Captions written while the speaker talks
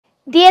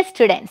Dear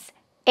students,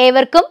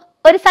 ഏവർക്കും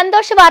ഒരു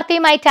സന്തോഷ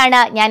വാർത്തയുമായിട്ടാണ്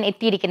ഞാൻ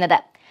എത്തിയിരിക്കുന്നത്.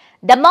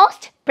 The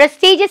most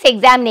prestigious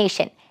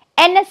examination,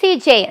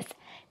 NSEJS,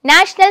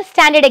 National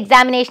Standard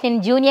Examination in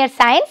Junior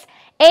Science,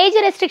 age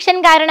restriction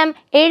കാരണം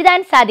എഴുതാൻ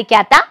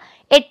സാധിക്കാത്ത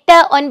 8,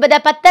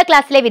 9, 10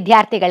 ക്ലാസ്സിലെ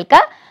വിദ്യാർത്ഥികൾക്ക്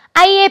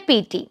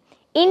IAPT,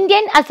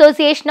 Indian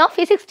Association of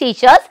Physics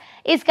Teachers,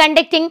 is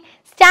conducting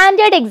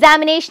Standard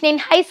Examination in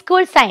High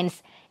School Science,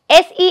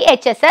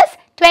 SEHSS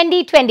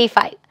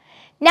 2025.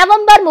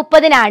 November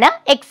 30-നാണ്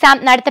exam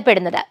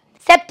നടത്തപ്പെടുന്നത്.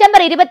 September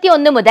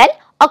 21 മുതൽ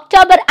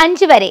October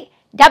 5 വരെ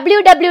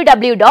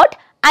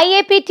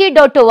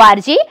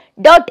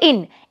www.iapt.org.in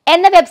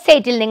എന്ന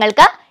വെബ്സൈറ്റിൽ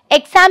നിങ്ങൾക്ക്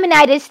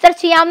എക്സാമിനായി രജിസ്റ്റർ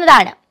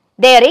ചെയ്യാവുന്നതാണ്.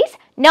 There is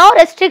no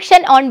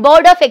restriction on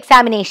Board of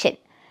Examination.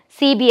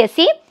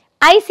 CBSE,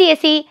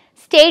 ICSE,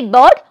 State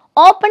Board,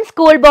 Open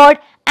School Board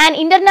and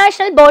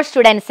International Board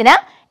സ്റ്റുഡൻസിന്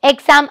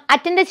exam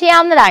attend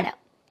ചെയ്യാവുന്നതാണ്.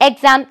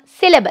 Exam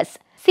syllabus.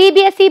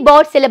 CBSE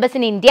Board Syllabus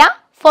in India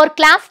for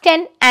Class 10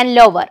 and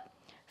lower.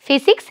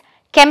 Physics,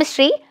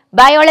 Chemistry,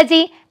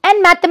 Biology and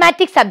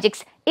Mathematics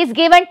subjects is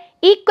given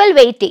equal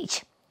weightage.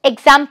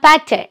 Exam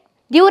pattern.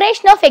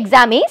 Duration of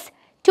exam is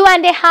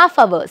 2.5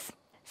 hours.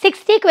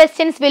 60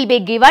 questions will be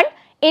given,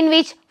 in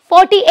which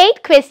 48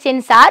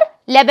 questions are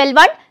level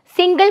 1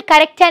 single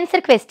correct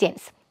answer questions.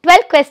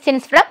 12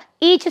 questions from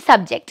each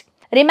subject.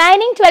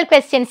 Remaining 12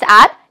 questions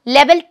are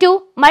level 2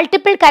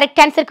 multiple correct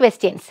answer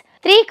questions.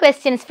 3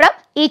 questions from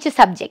each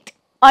subject.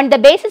 On the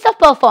basis of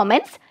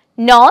performance,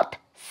 North,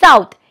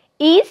 South,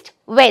 East,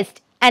 West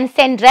and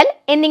Central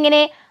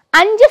എന്നിങ്ങനെ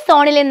 5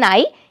 സോണിൽ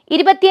നിന്നായി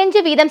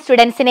 25 വീതം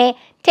സ്റ്റുഡൻസിനെ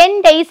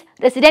 10 days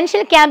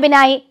residential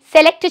ക്യാമ്പിനായി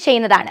select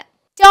ചെയ്യുന്നതാണ്.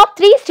 Top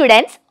 3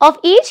 students of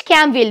each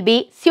camp will be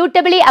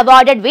suitably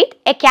awarded with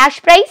a cash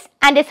prize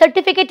and a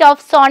certificate of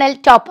zonal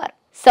topper.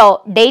 So,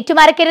 date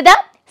മറക്കരുത്.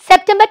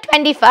 September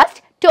 21st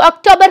to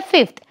October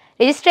 5th.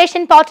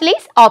 Registration portal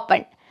is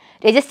open.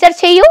 Register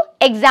ചെയ്യൂ,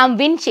 exam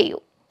win ചെയ്യൂ.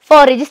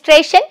 For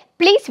registration,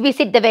 please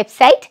visit the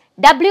website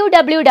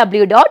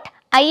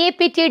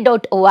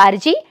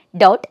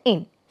www.iapt.org.in.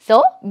 So,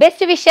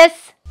 best wishes.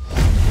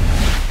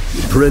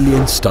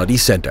 Brilliant Study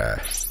Center,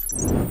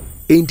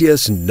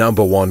 India's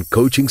 #1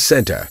 coaching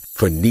center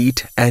for NEET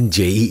and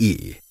JEE.